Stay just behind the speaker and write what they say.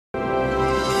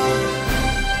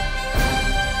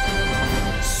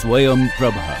Swayam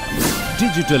Prabha.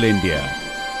 Digital India.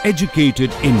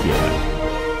 Educated India.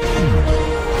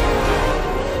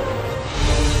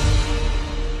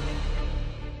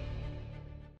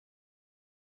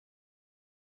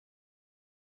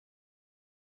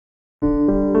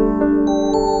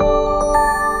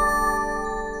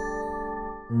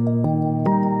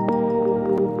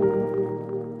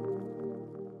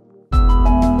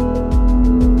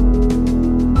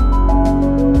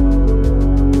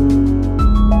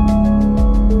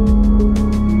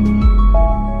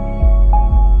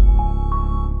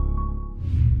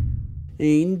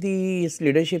 In these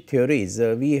leadership theories,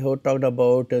 we have talked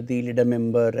about the leader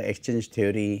member exchange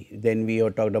theory, then we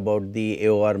have talked about the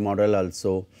AOR model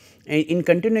also. And in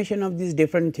continuation of these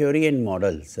different theory and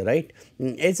models, right,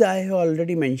 as I have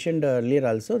already mentioned earlier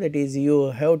also, that is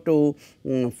you have to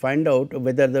find out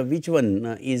whether which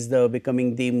one is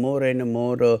becoming the more and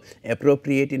more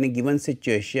appropriate in a given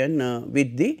situation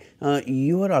with the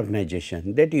your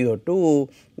organization that you have to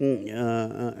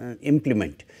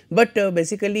implement. But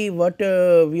basically what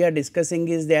we are discussing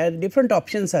is there are different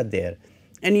options are there,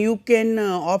 and you can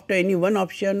opt any one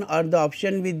option or the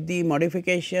option with the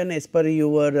modification as per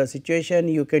your situation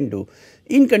you can do.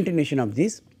 In continuation of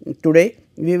this, today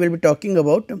we will be talking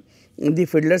about the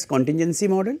Fiedler's contingency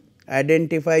model,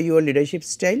 identify your leadership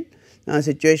style,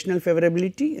 situational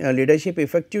favorability, leadership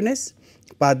effectiveness,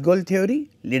 path goal theory,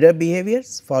 leader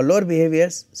behaviors, follower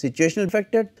behaviors, situational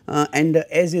factor, and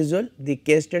as usual the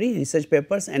case study, research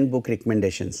papers and book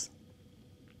recommendations.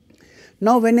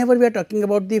 Now, whenever we are talking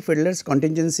about the Fiedler's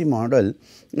contingency model,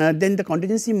 then the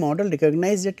contingency model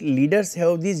recognizes that leaders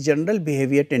have these general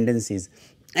behavior tendencies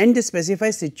and they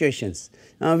specify situations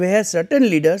where certain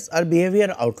leaders or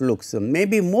behavior outlooks may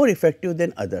be more effective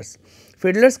than others.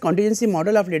 Fiedler's contingency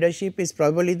model of leadership is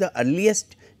probably the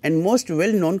earliest and most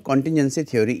well known contingency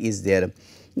theory is there.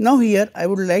 Now, here I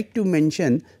would like to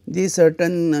mention the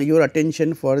certain your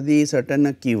attention for the certain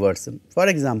keywords. For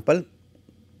example,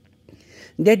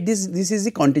 that this is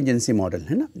the contingency model,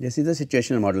 this is the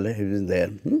situational model is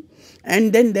there,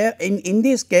 and then there in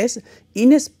this case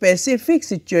in a specific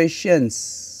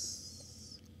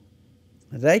situations,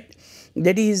 right,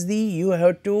 that is the you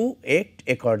have to act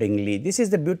accordingly. This is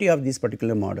the beauty of this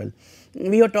particular model.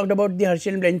 We have talked about the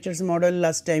Herschel Blanchard's model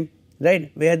last time,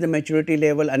 right, where the maturity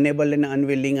level unable and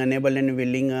unwilling, unable and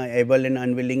willing, able and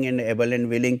unwilling and able and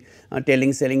willing,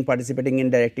 telling, selling, participating in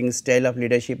directing style of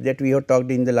leadership that we have talked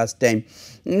in the last time.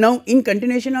 Now, in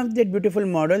continuation of that beautiful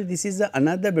model, this is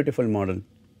another beautiful model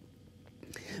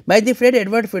by the Fred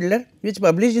Edward Fiedler, which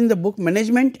published in the book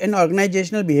Management and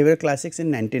Organizational Behavior Classics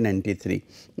in 1993,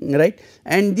 right.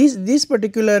 And this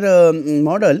particular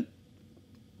model,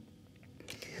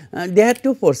 there are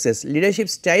two forces, leadership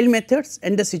style methods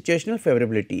and the situational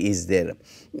favorability is there.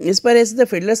 As far as the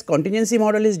Fiedler's contingency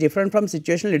model is different from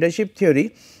situational leadership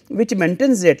theory, which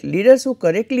maintains that leaders who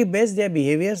correctly base their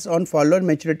behaviors on follower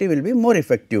maturity will be more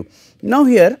effective. Now,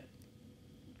 here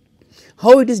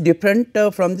how it is different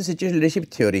from the situational leadership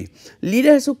theory.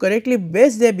 Leaders who correctly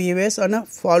base their behaviors on a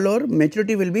follower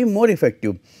maturity will be more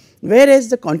effective, whereas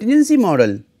the contingency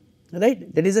model,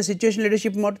 right, that is a situational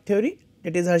leadership model theory,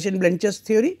 that is Herschel Blanchard's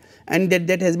theory, and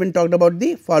that has been talked about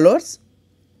the followers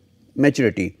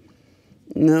maturity.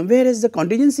 Whereas the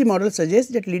contingency model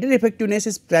suggests that leader effectiveness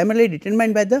is primarily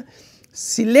determined by the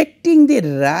selecting the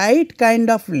right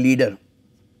kind of leader,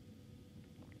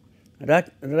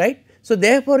 right. So,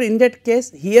 therefore, in that case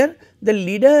here the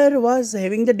leader was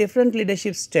having the different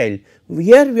leadership style.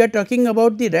 Here we are talking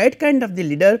about the right kind of the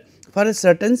leader for a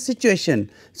certain situation.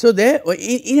 So, there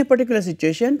in a particular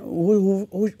situation who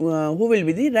will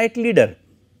be the right leader.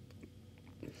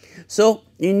 So,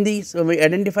 in this we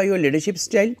identify your leadership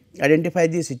style, identify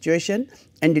the situation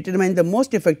and determine the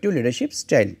most effective leadership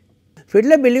style.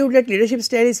 Fiedler believed that leadership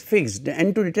style is fixed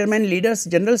and to determine leaders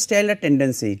general style or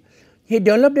tendency, he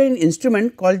developed an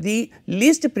instrument called the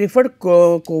least preferred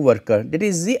co-worker, that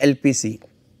is the LPC,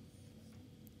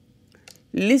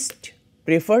 least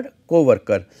preferred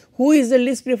co-worker. Who is the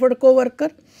least preferred co-worker?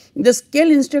 The scale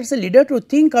instructs a leader to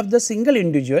think of the single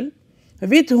individual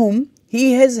with whom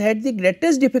he has had the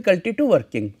greatest difficulty to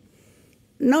working.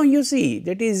 Now, you see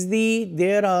that is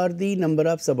there are the number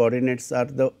of subordinates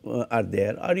are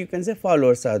there, or you can say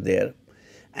followers are there,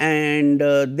 and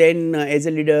then as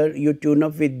a leader you tune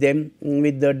up with them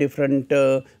with the different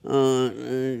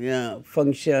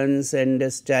functions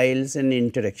and styles and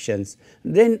interactions.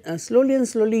 Then slowly and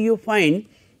slowly you find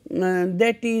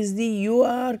that is you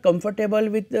are comfortable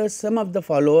with some of the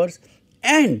followers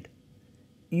and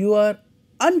you are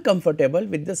uncomfortable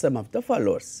with the sum of the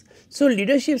followers. So,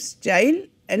 leadership style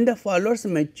and the follower's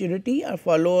maturity or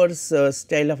follower's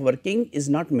style of working is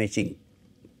not matching,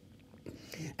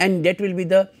 and that will be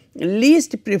the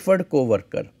least preferred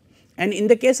co-worker. And in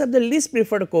the case of the least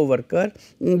preferred co-worker,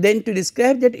 then to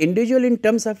describe that individual in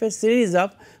terms of a series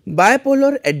of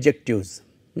bipolar adjectives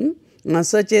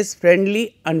such as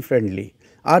friendly, unfriendly,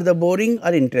 or the boring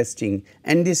or interesting,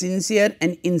 and the sincere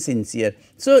and insincere.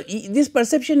 So, this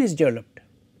perception is developed.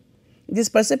 This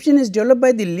perception is developed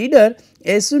by the leader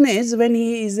as soon as when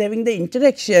he is having the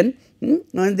interaction,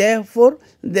 and therefore,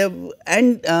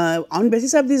 on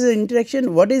basis of this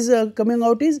interaction, what is coming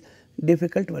out is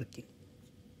difficult working.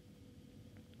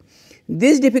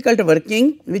 This difficult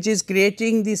working which is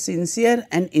creating the sincere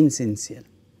and insincere,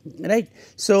 right.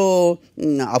 So,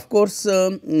 of course,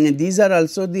 these are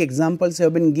also the examples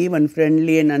have been given,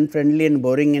 friendly and unfriendly and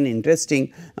boring and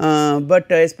interesting,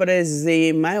 but as far as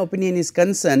my opinion is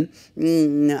concerned,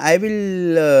 I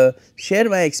will share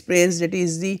my experience, that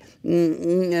is the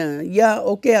yeah,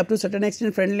 okay, up to certain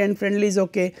extent friendly and friendly is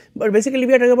okay, but basically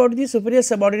we are talking about the superior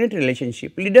subordinate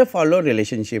relationship, leader follower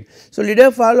relationship. So, leader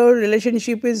follower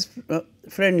relationship is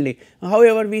friendly,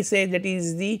 however, we say that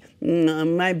is the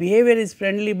my behavior is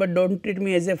friendly, but do not treat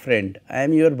me as a friend, I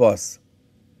am your boss.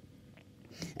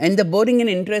 And the boring and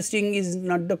interesting is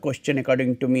not the question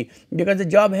according to me, because the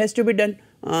job has to be done,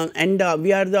 and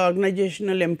we are the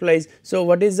organizational employees. So,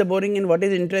 what is the boring and what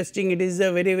is interesting, it is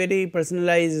a very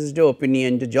personalized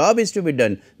opinion. The job is to be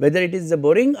done, whether it is the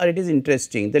boring or it is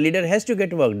interesting, the leader has to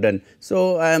get work done.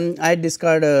 So, I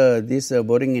discard this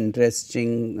boring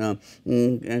interesting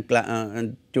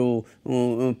to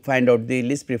find out the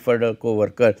least preferred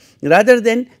co-worker, rather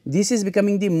than this is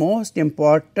becoming the most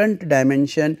important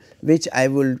dimension which I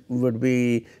would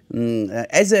be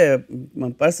as a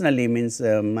personally means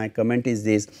my comment is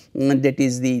this, that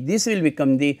is this will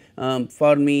become the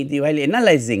for me the while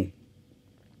analyzing.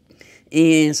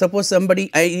 Suppose somebody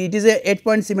it is a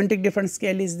 8-point semantic difference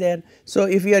scale is there. So,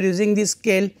 if you are using this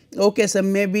scale, okay,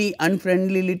 some may be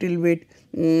unfriendly little bit,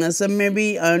 some may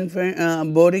be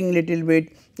boring little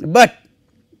bit, but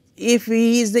if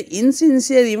he is the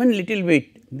insincere even little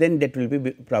bit, then that will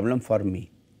be problem for me,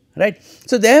 right.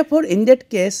 So, therefore, in that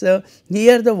case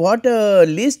here the what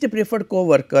least preferred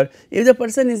co-worker, if the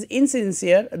person is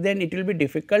insincere, then it will be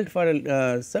difficult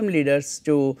for some leaders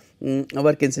to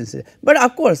work insincere, but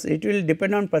of course, it will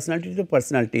depend on personality to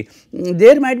personality.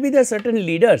 There might be the certain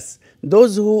leaders,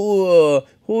 those who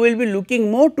will be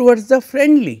looking more towards the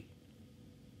friendly,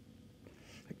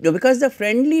 because the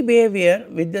friendly behavior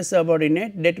with the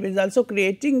subordinate, that is also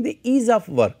creating the ease of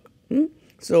work.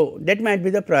 So, that might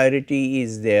be the priority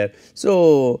is there.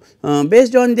 So,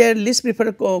 based on their least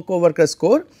preferred co-worker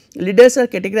score, leaders are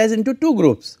categorized into two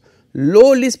groups,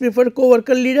 low least preferred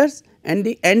co-worker leaders and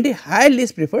the high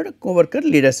least preferred co-worker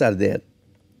leaders are there.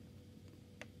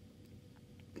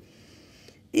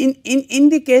 In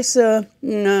the case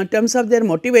terms of their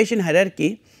motivation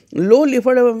hierarchy, low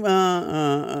preferred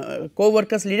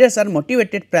co-workers leaders are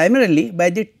motivated primarily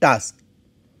by the task.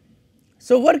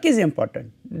 So, work is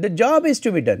important, the job is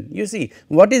to be done. You see,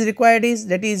 what is required is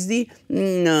that is the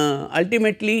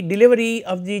ultimately delivery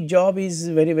of the job is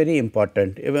very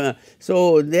important.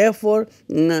 So, therefore,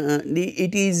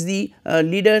 it is the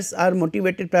leaders are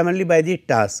motivated primarily by the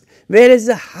task, whereas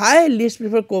the high least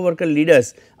preferred co-worker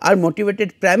leaders are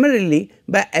motivated primarily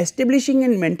by establishing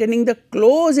and maintaining the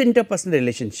close interpersonal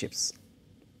relationships.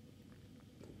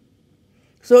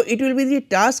 So, it will be the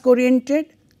task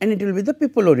oriented and it will be the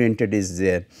people oriented is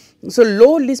there. So,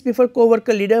 low least preferred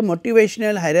co-worker leader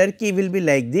motivational hierarchy will be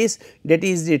like this, that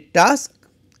is the task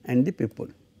and the people,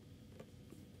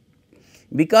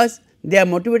 because they are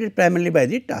motivated primarily by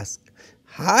the task.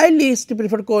 High least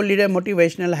preferred co-leader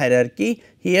motivational hierarchy,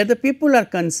 here the people are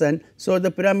concerned. So,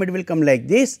 the pyramid will come like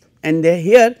this, and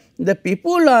here the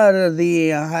people are the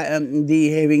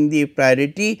having the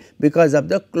priority because of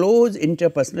the close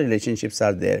interpersonal relationships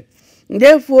are there.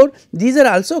 Therefore, these are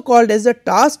also called as the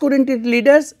task oriented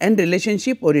leaders and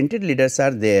relationship oriented leaders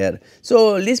are there.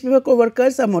 So, least preferred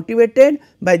co-workers are motivated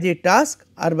by the task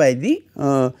or by the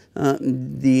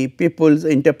people's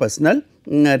interpersonal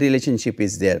relationship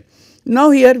is there. Now,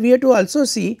 here we have to also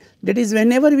see, that is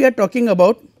whenever we are talking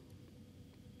about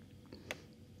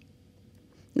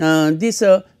this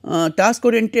task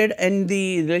oriented and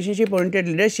the relationship oriented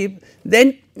leadership,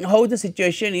 then how the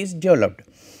situation is developed.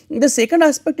 The second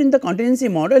aspect in the contingency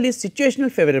model is situational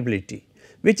favorability,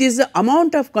 which is the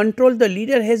amount of control the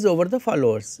leader has over the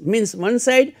followers. Means one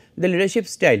side the leadership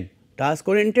style, task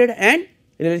oriented and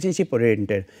relationship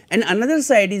oriented, and another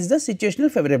side is the situational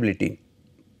favorability.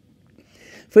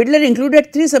 Fiedler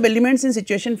included 3 sub elements in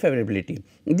situation favorability.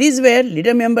 These were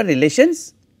leader member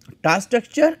relations, task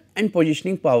structure and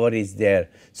positioning power is there.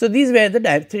 So, these were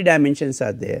the three dimensions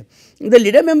are there. The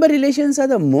leader member relations are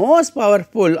the most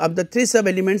powerful of the three sub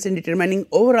elements in determining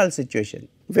overall situation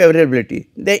favorability.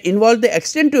 They involve the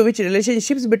extent to which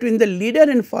relationships between the leader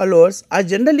and followers are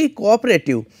generally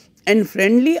cooperative and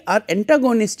friendly or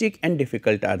antagonistic and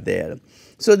difficult are there.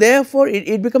 So, therefore,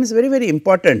 it becomes very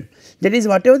important, that is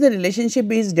whatever the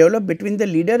relationship is developed between the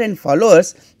leader and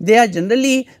followers, they are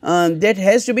generally that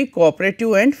has to be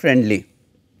cooperative and friendly,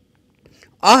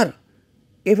 or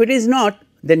if it is not,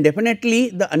 then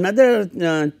definitely the another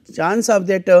chance of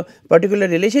that particular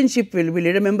relationship will be,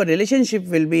 leader member relationship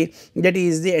will be, that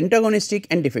is the antagonistic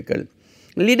and difficult.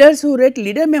 Leaders who rate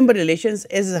leader member relations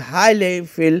as high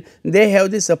feel they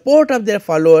have the support of their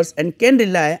followers and can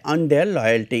rely on their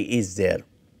loyalty is there.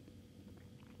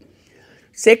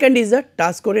 Second is the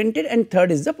task oriented and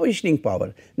third is the positioning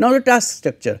power. Now, the task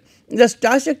structure. The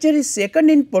task structure is second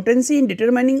in potency in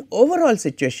determining overall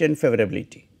situation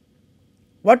favorability.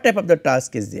 What type of the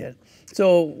task is there?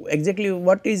 So, exactly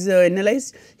what is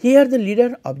analyzed? Here the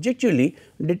leader objectively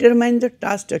determine the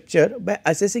task structure by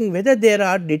assessing whether there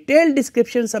are detailed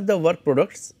descriptions of the work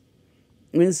products,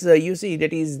 means you see,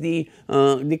 that is the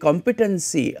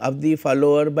competency of the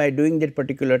follower by doing that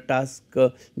particular task,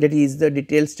 that is the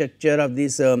detailed structure of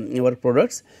these work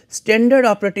products, standard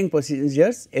operating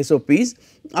procedures SOPs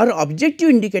are objective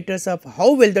indicators of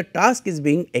how well the task is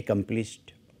being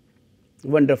accomplished.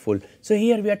 Wonderful. So,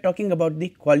 here we are talking about the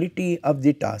quality of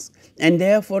the task, and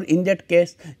therefore, in that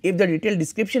case if the detailed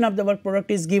description of the work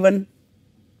product is given,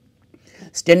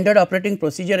 standard operating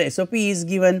procedure SOP is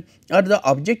given, or the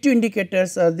objective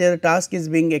indicators the task is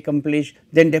being accomplished,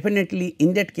 then definitely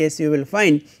in that case you will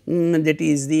find that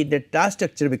is the task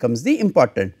structure becomes the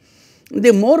important.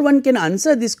 The more one can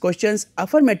answer these questions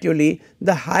affirmatively,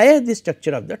 the higher the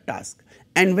structure of the task,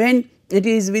 and when it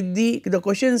is with the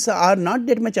questions are not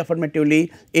that much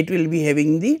affirmatively, it will be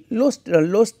having the low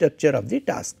structure of the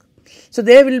task. So,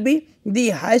 there will be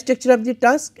the high structure of the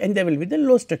task and there will be the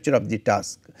low structure of the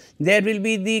task. There will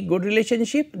be the good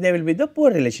relationship, there will be the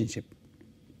poor relationship.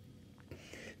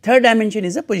 Third dimension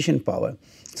is the position power.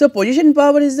 So, position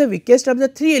power is the weakest of the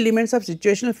three elements of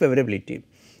situational favorability.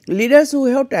 Leaders who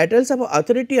have titles of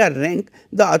authority or rank,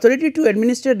 the authority to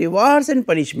administer rewards and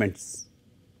punishments.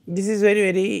 This is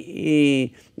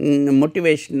very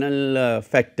motivational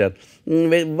factor.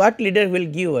 What leader will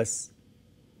give us?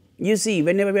 You see,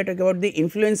 whenever we are talking about the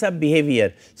influence of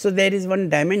behavior, so there is one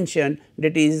dimension,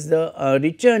 that is the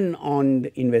return on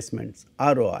the investments,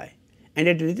 ROI, and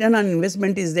that return on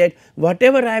investment is that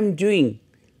whatever I am doing,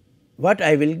 what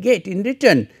I will get in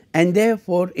return, and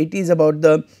therefore, it is about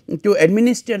the to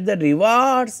administer the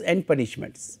rewards and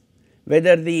punishments.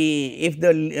 Whether if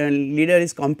the leader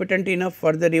is competent enough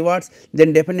for the rewards,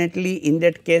 then definitely in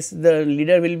that case the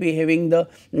leader will be having the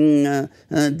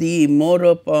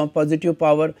more positive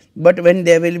power, but when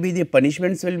there will be the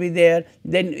punishments will be there,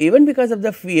 then even because of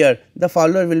the fear, the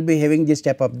follower will be having this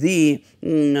type of the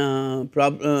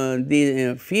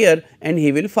fear, and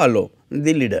he will follow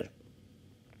the leader.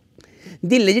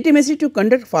 The legitimacy to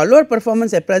conduct follower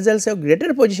performance appraisals have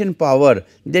greater position power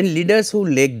than leaders who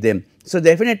lack them. So,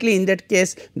 definitely in that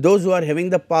case those who are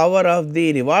having the power of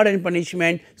the reward and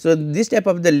punishment, so this type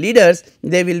of the leaders,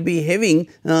 they will be having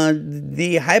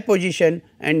the high position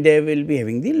and they will be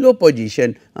having the low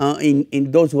position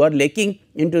in those who are lacking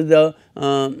into the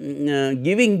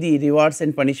giving the rewards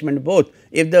and punishment both.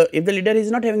 If the leader is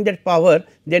not having that power,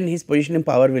 then his positioning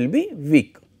power will be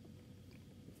weak.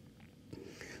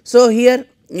 So, here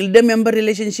leader member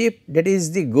relationship, that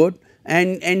is the good,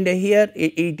 and here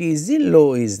it is the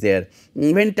low is there.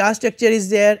 When task structure is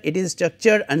there, it is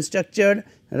structured, unstructured,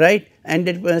 right, and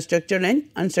that structured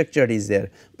and unstructured is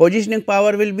there. Positioning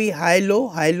power will be high low,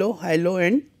 high low, high low,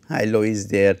 and high low is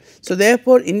there. So,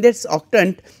 therefore, in that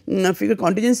octant figure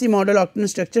contingency model octant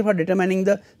structure for determining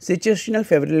the situational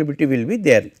favorability will be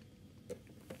there.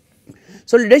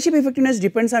 So, leadership effectiveness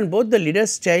depends on both the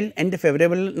leader's style and the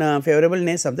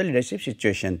favorableness of the leadership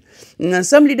situation.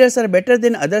 Some leaders are better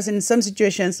than others in some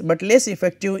situations, but less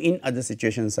effective in other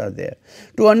situations are there.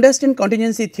 To understand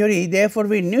contingency theory, therefore,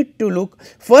 we need to look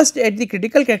first at the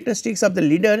critical characteristics of the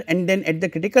leader and then at the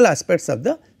critical aspects of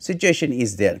the situation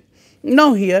is there.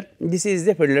 Now, here this is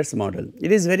the Fiedler's model.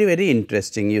 It is very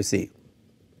interesting, you see.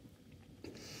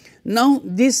 Now,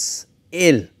 this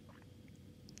L,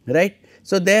 right.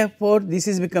 So, therefore, this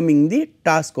is becoming the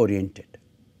task oriented.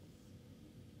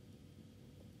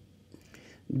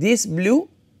 This blue,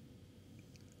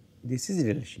 this is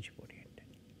relationship oriented.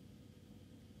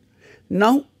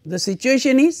 Now, the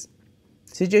situation is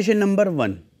situation number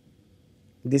 1,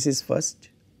 this is first,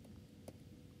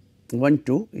 1,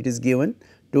 2, it is given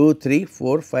 2, 3,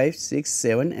 4, 5, 6,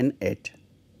 7 and 8.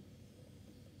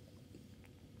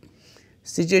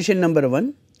 Situation number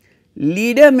 1,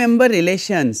 leader member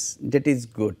relations, that is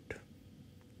good.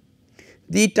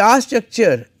 The task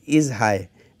structure is high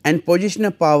and position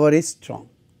of power is strong,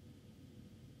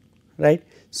 right.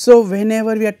 So,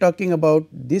 whenever we are talking about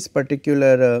this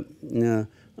particular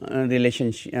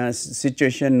relationship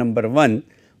situation number 1,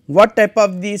 what type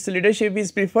of this leadership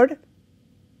is preferred?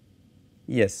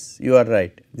 Yes, you are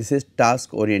right, this is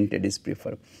task oriented is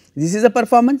preferred. This is a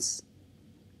performance.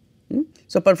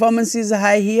 So, performance is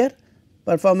high here,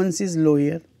 performance is low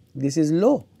here, this is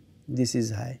low, this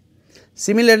is high.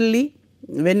 Similarly,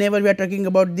 whenever we are talking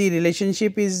about the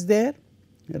relationship is there,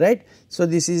 right. So,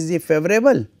 this is the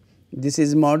favorable, this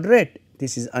is moderate,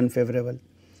 this is unfavorable.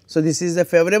 So, this is the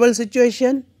favorable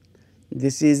situation,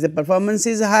 this is the performance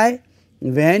is high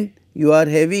when you are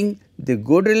having the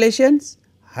good relations,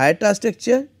 high task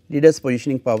structure, leaders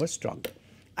positioning power strong.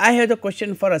 I have the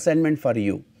question for assignment for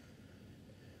you.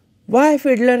 Why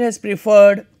Fiedler has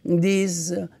preferred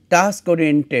these task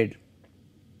oriented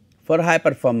for high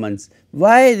performance?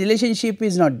 Why relationship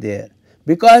is not there?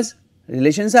 Because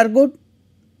relations are good.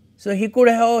 So, he could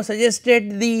have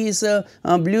suggested this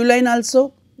blue line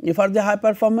also for the high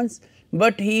performance,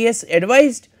 but he has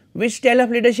advised which style of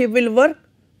leadership will work,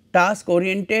 task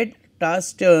oriented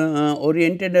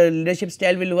leadership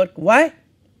style will work. Why?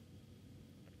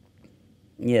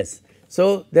 Yes.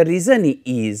 So, the reason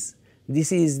is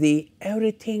this is the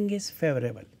everything is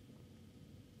favorable.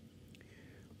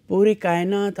 पूरी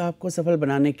कायनात आपको सफल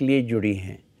बनाने के लिए जुड़ी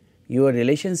हैं. Your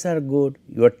relations are good,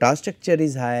 your task structure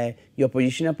is high, your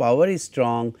position of power is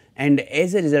strong, and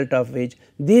as a result of which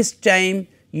this time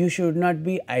you should not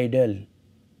be idle.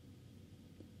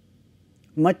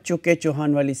 Much चुके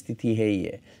चौहान वाली स्थिति है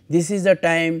ये. This is the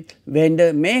time when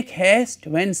the make haste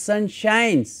when sun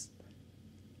shines.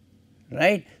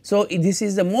 Right. So, this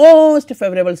is the most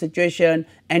favorable situation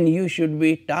and you should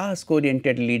be task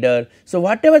oriented leader. So,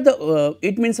 whatever the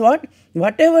it means what?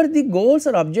 Whatever the goals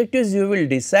or objectives you will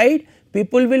decide,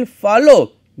 people will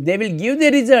follow, they will give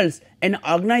the results and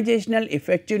organizational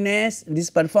effectiveness, this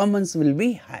performance will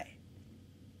be high.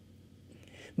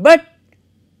 But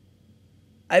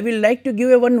I will like to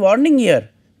give a one warning here.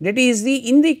 That is the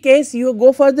in the case you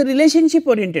go for the relationship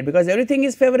oriented because everything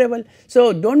is favorable.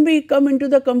 So, do not be come into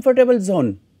the comfortable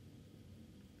zone.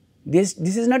 This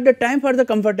is not the time for the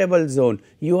comfortable zone.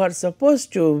 You are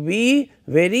supposed to be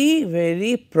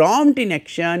very prompt in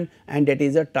action and that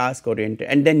is a task oriented.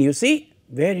 And then you see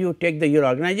where you take your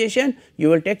organization, you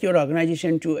will take your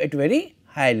organization to at very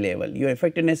high level, your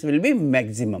effectiveness will be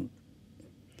maximum.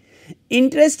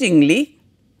 Interestingly,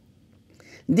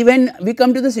 when we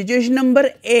come to the situation number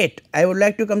 8, I would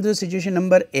like to come to the situation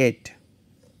number 8.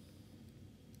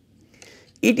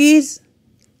 It is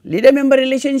leader member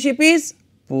relationship is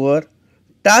poor,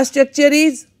 task structure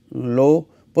is low,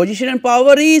 position and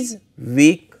power is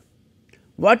weak.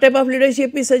 What type of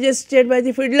leadership is suggested by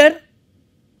the Fiedler?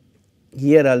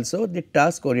 Here also the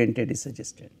task oriented is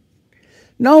suggested.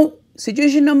 Now,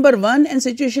 situation number 1 and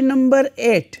situation number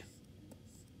 8.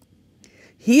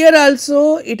 Here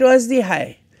also it was the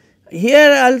high,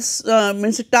 here also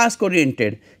means task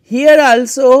oriented, here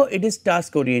also it is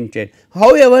task oriented.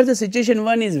 However, the situation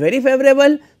 1 is very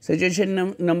favorable,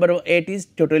 situation number 8 is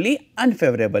totally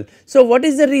unfavorable. So, what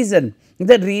is the reason?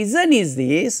 The reason is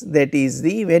this, that is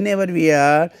the whenever we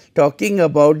are talking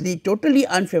about the totally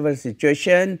unfavorable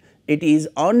situation, it is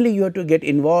only you have to get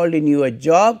involved in your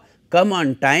job, come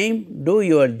on time, do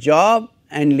your job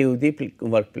and leave the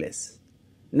workplace,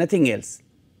 nothing else.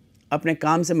 अपने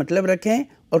काम से मतलब रखें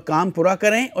और काम पूरा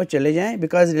करें और चले जाएं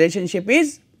because relationship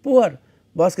is poor.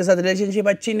 Boss के साथ रिलेशनशिप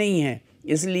अच्छी नहीं है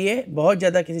इसलिए बहुत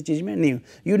ज़्यादा किसी चीज़ में नहीं.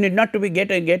 You need not to be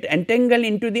gate entangle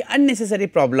into the unnecessary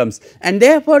problems and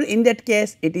therefore in that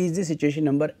case it is the situation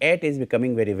number 8 is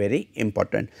becoming very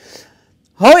important.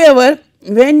 However,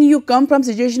 when you come from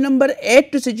situation number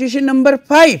 8 to situation number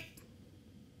 5,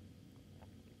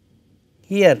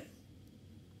 here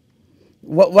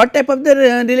what type of the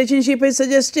relationship is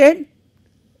suggested?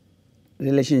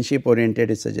 Relationship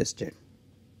oriented is suggested.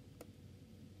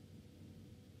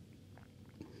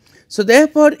 So,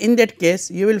 therefore, in that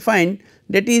case you will find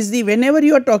that is the whenever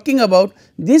you are talking about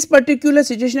this particular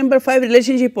situation number 5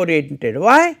 relationship oriented.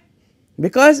 Why?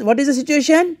 Because what is the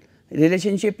situation?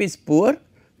 Relationship is poor,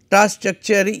 task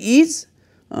structure is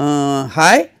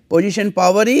high, position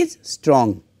power is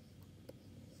strong,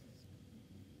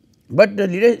 but the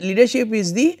leadership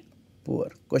is the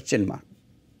poor, question mark.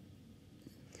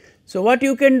 So, what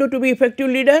you can do to be effective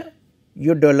leader?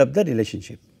 You develop the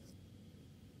relationship.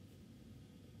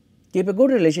 keep a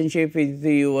good relationship with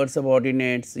your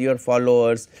subordinates, your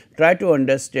followers, try to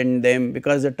understand them,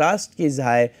 because the task is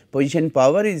high, position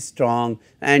power is strong,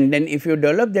 and then if you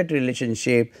develop that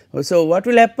relationship. So, what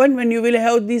will happen when you will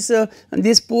have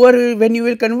this poor, when you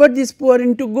will convert this poor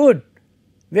into good,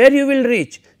 where you will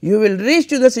reach? You will reach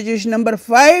to the situation number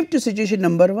 5 to situation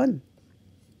number 1,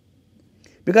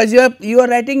 because you are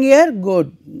writing here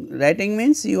good. Writing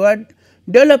means you are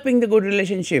developing the good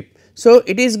relationship. So,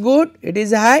 it is good, it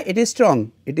is high, it is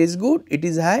strong, it is good, it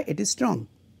is high, it is strong.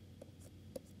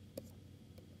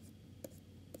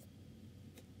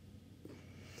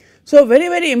 So,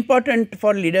 very important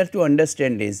for leader to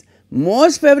understand is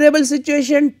most favorable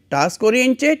situation task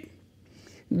oriented,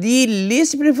 the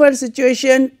least preferred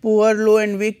situation poor, low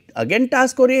and weak, again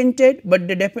task oriented, but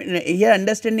the here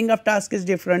understanding of task is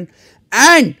different.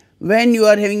 And when you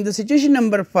are having the situation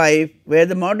number 5 where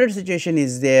the moderate situation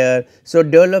is there, so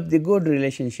develop the good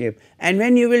relationship, and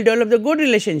when you will develop the good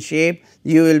relationship,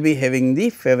 you will be having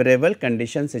the favorable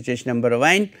condition situation number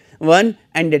 1,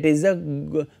 and that is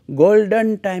the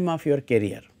golden time of your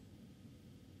career,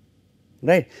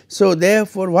 right. So,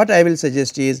 therefore, what I will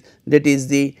suggest is that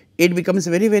is it becomes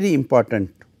very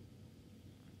important,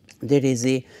 that is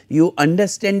you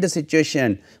understand the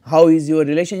situation, how is your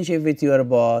relationship with your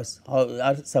boss, how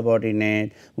are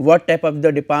subordinate, what type of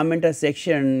the department or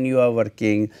section you are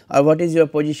working, or what is your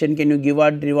position, can you give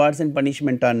out rewards and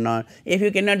punishment or not. If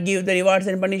you cannot give the rewards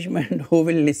and punishment, who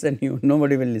will listen you?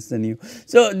 Nobody will listen you.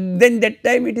 So, then that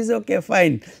time it is okay,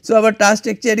 fine. So, our task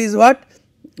structure is what?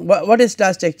 What is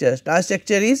task structure? Task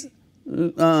structure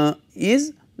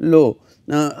is low.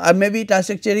 Or maybe task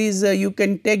structure is you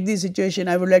can take the situation.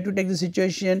 I would like to take the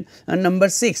situation number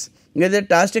 6, where the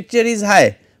task structure is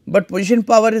high, but position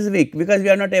power is weak, because we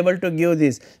are not able to give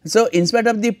this. So, in spite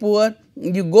of the poor,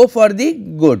 you go for the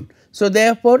good. So,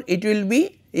 therefore, it will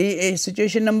be a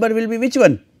situation number will be which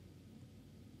one?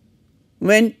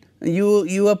 When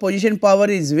your position power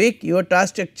is weak, your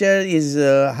task structure is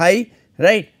high,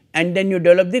 right, and then you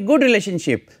develop the good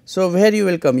relationship. So, where you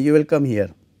will come? You will come here,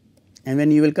 and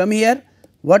when you will come here,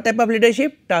 what type of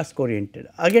leadership? Task oriented,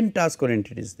 again task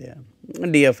oriented is there,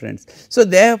 dear friends. So,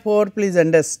 therefore, please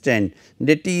understand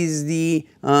that is the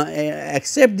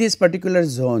accept this particular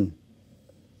zone,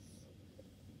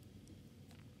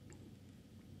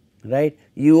 right.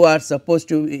 You are supposed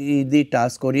to be the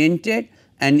task oriented,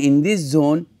 and in this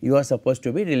zone you are supposed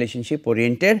to be relationship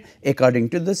oriented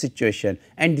according to the situation,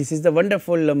 and this is the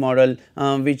wonderful model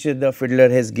which the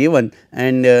Fiedler has given,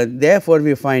 and therefore,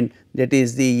 we find that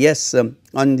is the yes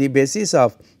on the basis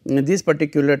of this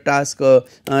particular task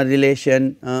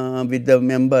relation with the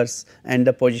members and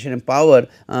the position and power,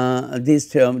 this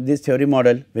theory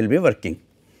model will be working.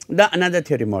 The another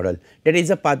theory model, that is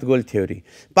a path goal theory.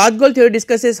 Path goal theory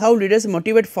discusses how leaders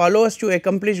motivate followers to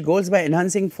accomplish goals by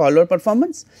enhancing follower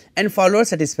performance and follower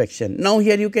satisfaction. Now,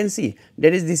 here you can see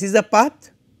that is this is the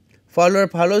path, follower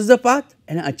follows the path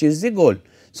and achieves the goal.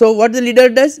 So, what the leader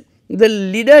does? The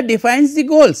leader defines the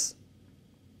goals,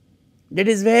 that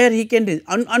is where he can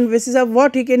on basis of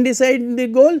what he can decide the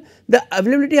goal, the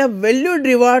availability of valued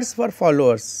rewards for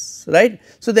followers, right.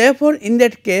 So, therefore, in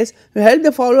that case we help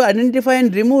the follower identify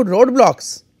and remove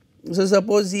roadblocks. So,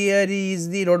 suppose here is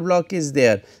the roadblock is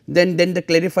there, then the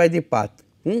clarify the path.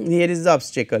 Here is the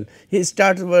obstacle, he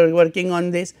starts working on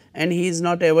this and he is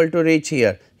not able to reach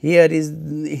here, here is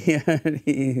here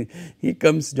he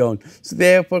comes down. So,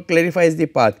 therefore, clarifies the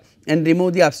path and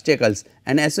remove the obstacles,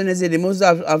 and as soon as he removes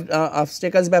the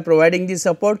obstacles by providing the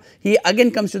support, he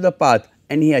again comes to the path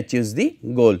and he achieves the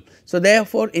goal. So,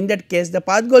 therefore, in that case the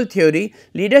path goal theory,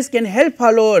 leaders can help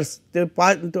followers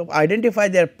to identify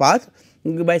their path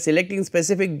by selecting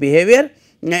specific behavior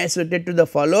suited to the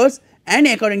followers and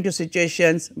according to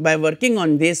situations. By working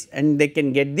on this, and they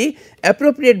can get the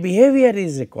appropriate behavior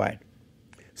is required.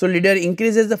 So, leader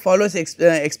increases the followers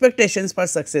expectations for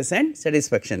success and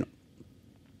satisfaction.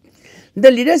 The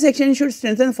leader's action should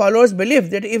strengthen followers'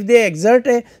 belief that if they exert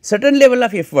a certain level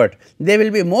of effort, they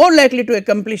will be more likely to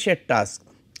accomplish a task,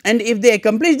 and if they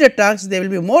accomplish the task, they will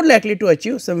be more likely to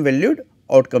achieve some valued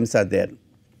outcomes are there.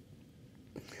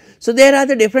 So, there are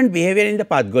the different behavior in the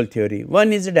path goal theory.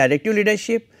 One is the directive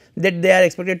leadership, that they are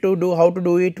expected to do, how to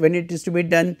do it, when it is to be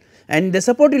done, and the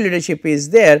supportive leadership is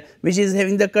there, which is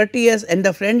having the courteous and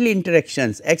the friendly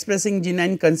interactions, expressing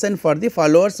genuine concern for the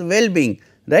followers' well-being,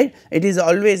 right. It is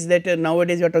always that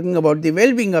nowadays you are talking about the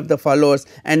well-being of the followers,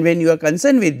 and when you are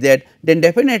concerned with that, then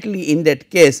definitely in that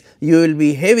case you will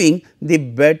be having the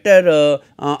better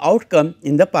outcome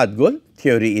in the path goal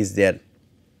theory is there.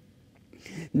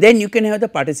 Then you can have the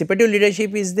participative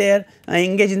leadership is there,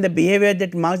 engage in the behavior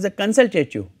that marks the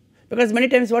consultative. because many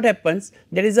times what happens,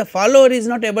 there is a follower is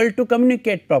not able to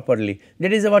communicate properly,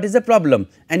 that is what is the problem,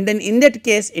 and then in that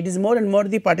case it is more and more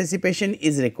the participation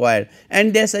is required,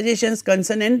 and their suggestions,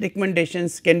 concern and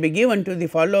recommendations can be given to the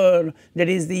follower, that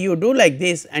is the you do like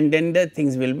this, and then the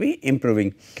things will be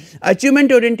improving.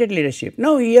 Achievement oriented leadership.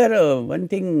 Now here one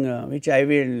thing which I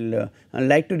will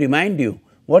like to remind you,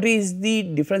 what is the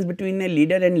difference between a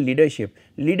leader and leadership?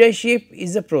 Leadership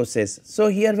is a process. So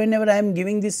here whenever I am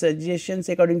giving these suggestions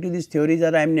according to these theories,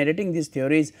 or I am narrating these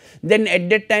theories, then at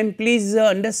that time please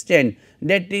understand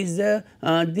that is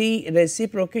the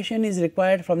reciprocation is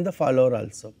required from the follower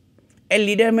also. A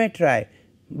leader may try,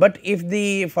 but if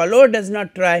the follower does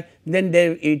not try, then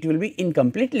there it will be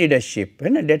incomplete leadership,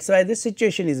 that is why the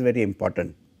situation is very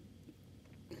important.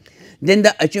 Then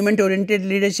the achievement oriented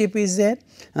leadership is there.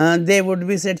 They would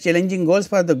be set challenging goals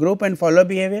for the group and follow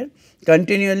behavior,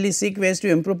 continually seek ways to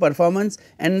improve performance,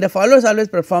 and the followers always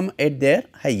perform at their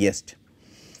highest.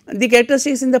 The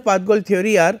characteristics in the path goal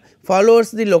theory are: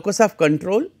 followers the locus of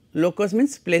control. Locus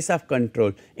means place of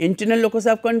control. Internal locus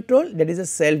of control, that is a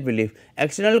self belief.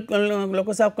 External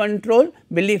locus of control,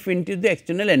 belief into the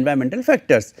external environmental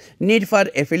factors. Need for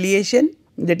affiliation,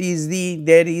 that is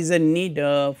there is a need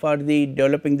for the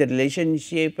developing the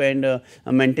relationship and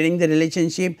maintaining the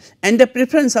relationship, and the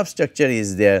preference of structure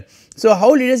is there. So,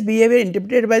 how leaders behavior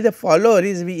interpreted by the follower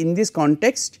is in this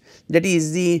context, that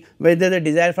is the whether the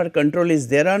desire for control is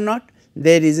there or not,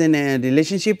 there is a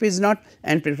relationship is not,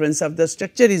 and preference of the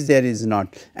structure is there is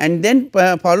not, and then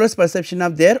followers perception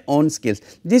of their own skills.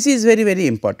 This is very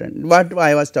important, what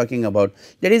I was talking about,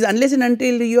 that is unless and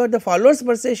until you are the followers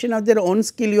perception of their own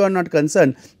skill you are not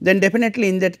concerned, then definitely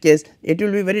in that case it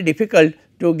will be very difficult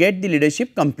to get the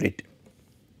leadership complete.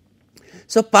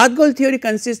 So, path goal theory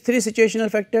consists three situational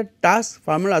factors: task,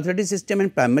 formal authority system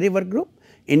and primary work group.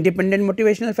 Independent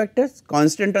motivational factors,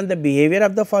 constant on the behavior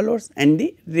of the followers, and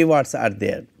the rewards are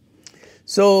there.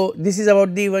 So, this is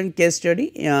about the one case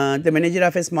study. The manager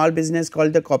of a small business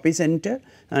called the Copy Center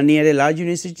near a large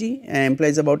university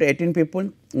employs about 18 people,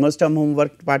 most of whom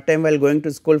work part time while going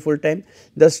to school full time.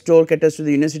 The store caters to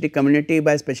the university community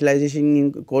by specialization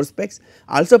in course specs,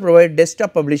 also provide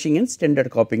desktop publishing and standard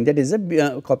copying, that is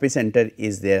a Copy Center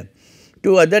is there.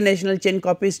 Two other national chain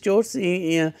copy stores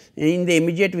in the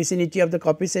immediate vicinity of the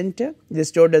Copy Center. The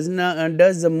store does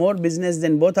more business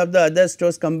than both of the other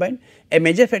stores combined. A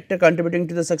major factor contributing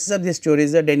to the success of this store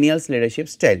is Daniel's leadership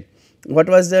style. What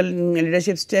was the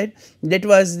leadership style? That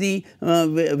was the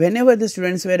whenever the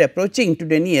students were approaching to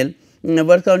Daniel,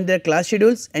 work on their class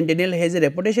schedules, and Daniel has a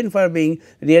reputation for being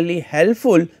really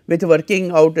helpful with working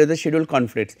out the schedule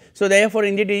conflicts. So, therefore,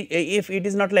 indeed if it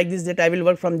is not like this that I will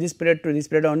work from this period to this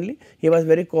period only, he was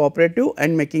very cooperative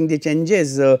and making the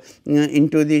changes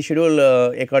into the schedule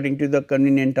according to the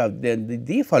convenience of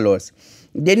the followers.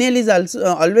 Daniel is also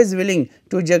always willing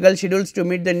to juggle schedules to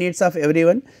meet the needs of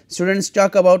everyone. Students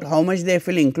talk about how much they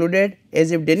feel included,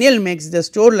 as if Daniel makes the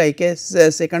store like a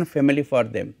second family for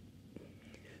them.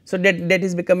 So, that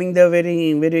is becoming the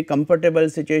very comfortable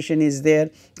situation is there.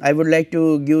 I would like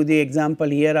to give the example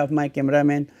here of my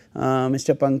cameraman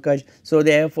Mr. Pankaj. So,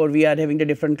 therefore, we are having the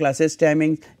different classes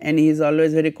timings, and he is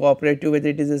always very cooperative, whether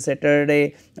it is a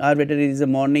Saturday or whether it is a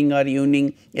morning or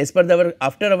evening as per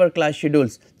after our class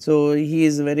schedules. So, he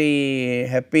is very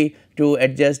happy to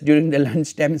adjust during the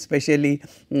lunch time, especially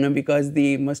because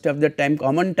the most of the time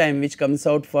common time which comes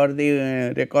out for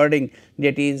the recording,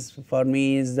 that is for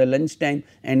me is the lunch time,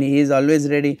 and he is always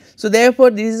ready. So, therefore,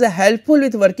 this is a helpful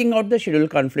with working out the schedule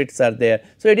conflicts are there.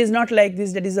 So, it is not like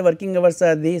this, that is the working hours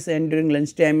are this and during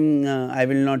lunch time I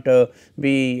will not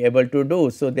be able to do.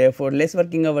 So, therefore, less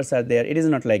working hours are there, it is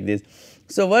not like this.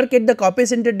 So, work at the Copy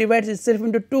Center divides itself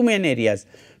into two main areas: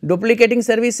 duplicating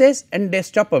services and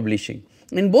desktop publishing.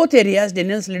 In both areas,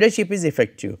 Daniel's leadership is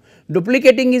effective.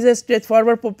 Duplicating is a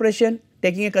straightforward operation,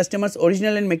 taking a customer's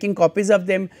original and making copies of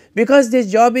them. Because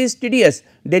this job is tedious,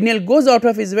 Daniel goes out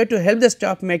of his way to help the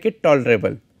staff make it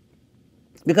tolerable,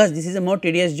 because this is a more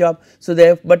tedious job.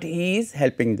 So, but he is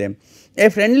helping them. A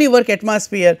friendly work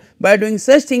atmosphere by doing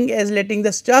such thing as letting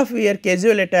the staff wear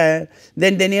casual attire.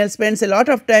 Then Daniel spends a lot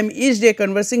of time each day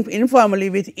conversing informally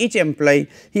with each employee.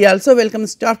 He also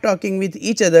welcomes staff talking with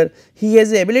each other. He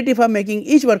has the ability for making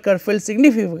each worker feel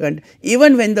significant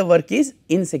even when the work is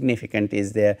insignificant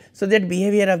is there. So, that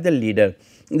behavior of the leader.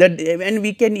 And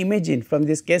we can imagine from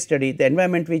this case study the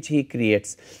environment which he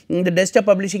creates. The desktop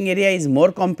publishing area is more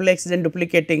complex than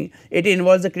duplicating. It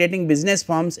involves the creating business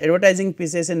forms, advertising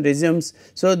pieces and resumes,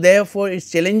 problems. So, therefore,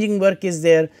 its challenging work is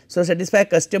there. So, satisfy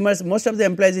customers, most of the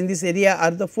employees in this area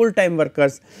are the full time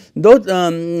workers. Though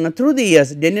through the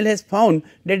years Daniel has found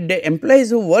that the employees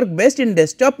who work best in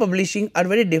desktop publishing are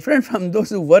very different from those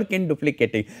who work in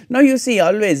duplicating. Now, you see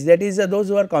always that is those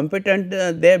who are competent,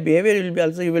 their behavior will be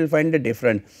also you will find it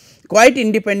different. Quite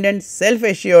independent, self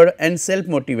assured and self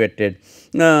motivated.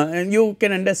 And you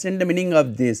can understand the meaning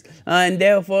of this, and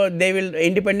therefore, they will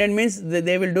independent means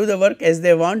they will do the work as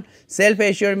they want, self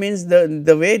assured means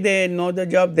the way they know the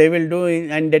job they will do it,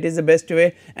 and that is the best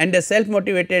way, and the self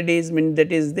motivated is mean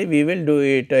that is the we will do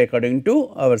it according to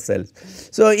ourselves.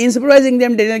 So, in supervising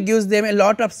them Daniel gives them a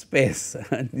lot of space.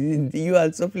 You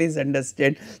also please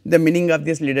understand the meaning of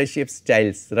this leadership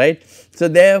styles, right. So,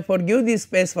 therefore, give this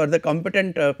space for the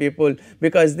competent people,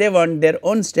 because they want their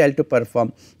own style to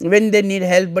perform when they need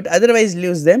help, but otherwise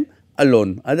leaves them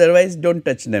alone, otherwise do not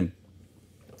touch them.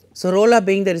 So, role of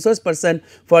being the resource person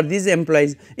for these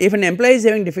employees. If an employee is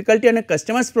having difficulty on a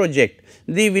customer's project,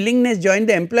 the willingness join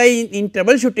the employee in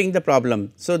troubleshooting the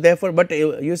problem. So, therefore, but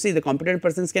you see the competent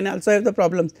persons can also have the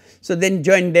problems. So, then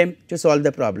join them to solve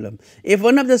the problem. If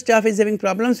one of the staff is having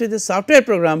problems with the software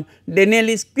program, Daniel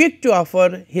is quick to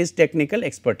offer his technical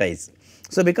expertise.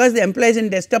 So, because the employees in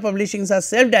desktop publishings are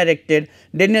self directed,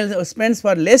 Daniel spends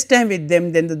for less time with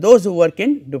them than those who work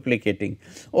in duplicating.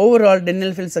 Overall,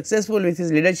 Daniel feels successful with his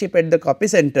leadership at the copy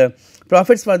center.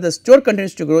 Profits for the store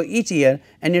continues to grow each year,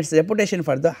 and its reputation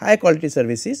for the high quality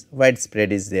services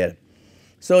widespread is there.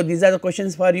 So, these are the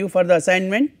questions for you for the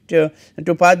assignment to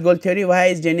path goal theory. Why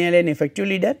is Daniel an effective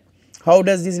leader? How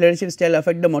does this leadership style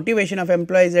affect the motivation of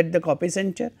employees at the copy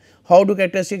center? How do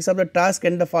characteristics of the task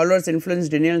and the followers influence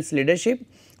Daniel's leadership?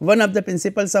 One of the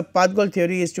principles of path goal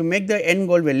theory is to make the end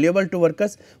goal valuable to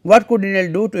workers. What could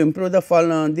Daniel do to improve the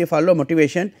follower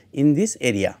motivation in this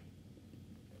area?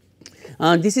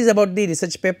 This is about the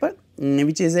research paper,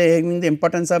 which is having the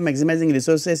importance of maximizing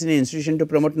resources in an institution to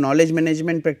promote knowledge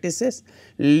management practices,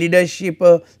 leadership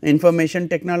information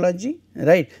technology,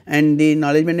 right, and the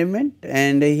knowledge management,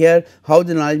 and here how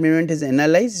the knowledge management is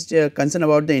analyzed, concern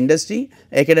about the industry.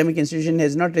 Academic institution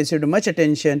has not received much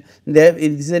attention. There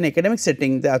this is an academic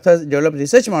setting. The authors develop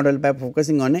research model by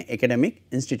focusing on an academic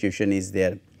institution is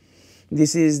there.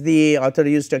 This is the author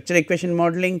used structure equation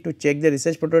modeling to check the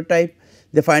research prototype.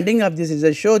 The finding of this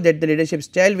research show that the leadership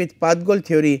style with path goal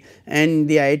theory and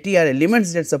the IIT are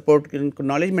elements that support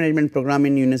knowledge management program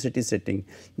in university setting.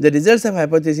 The results of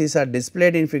hypothesis are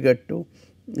displayed in figure 2.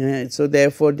 So,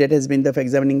 therefore, that has been the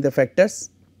examining the factors,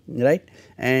 right,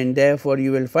 and therefore,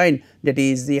 you will find that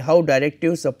is the how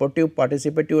directive, supportive,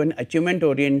 participative and achievement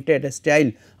oriented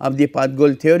style of the path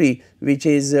goal theory, which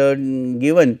is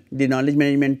given the knowledge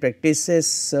management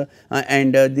practices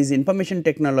and this information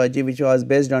technology, which was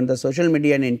based on the social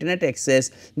media and internet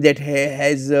access, that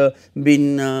has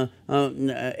been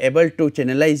able to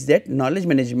channelize that knowledge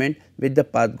management with the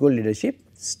path goal leadership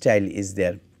style is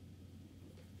there.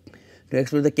 To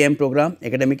explore the CAM program,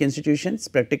 academic institutions,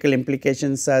 practical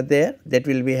implications are there that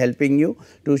will be helping you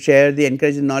to share the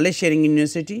encourage knowledge sharing in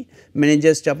university,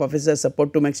 managers, staff officers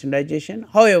support to make standardization.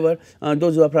 However,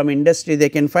 those who are from industry, they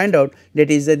can find out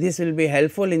that is this will be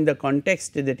helpful in the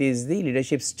context that is the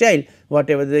leadership style,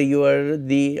 whatever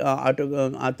the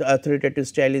authoritative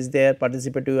style is there,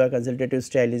 participative or consultative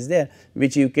style is there,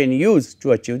 which you can use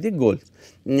to achieve the goals.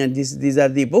 These are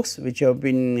the books which have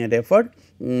been referred.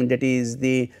 That is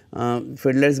the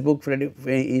Fiedler's book,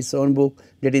 his own book,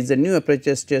 that is the new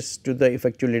approaches to the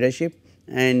effective leadership,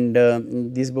 and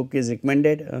this book is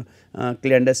recommended.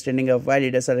 Clear understanding of why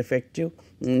leaders are effective,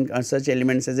 such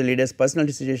elements as the leader's personal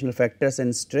situational factors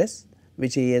and stress,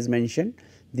 which he has mentioned.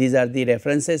 These are the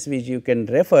references which you can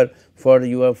refer for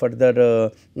your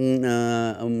further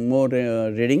more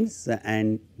readings,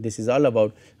 and this is all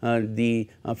about the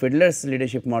Fiedler's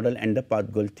leadership model and the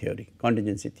path goal theory,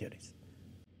 contingency theories.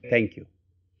 Thank you.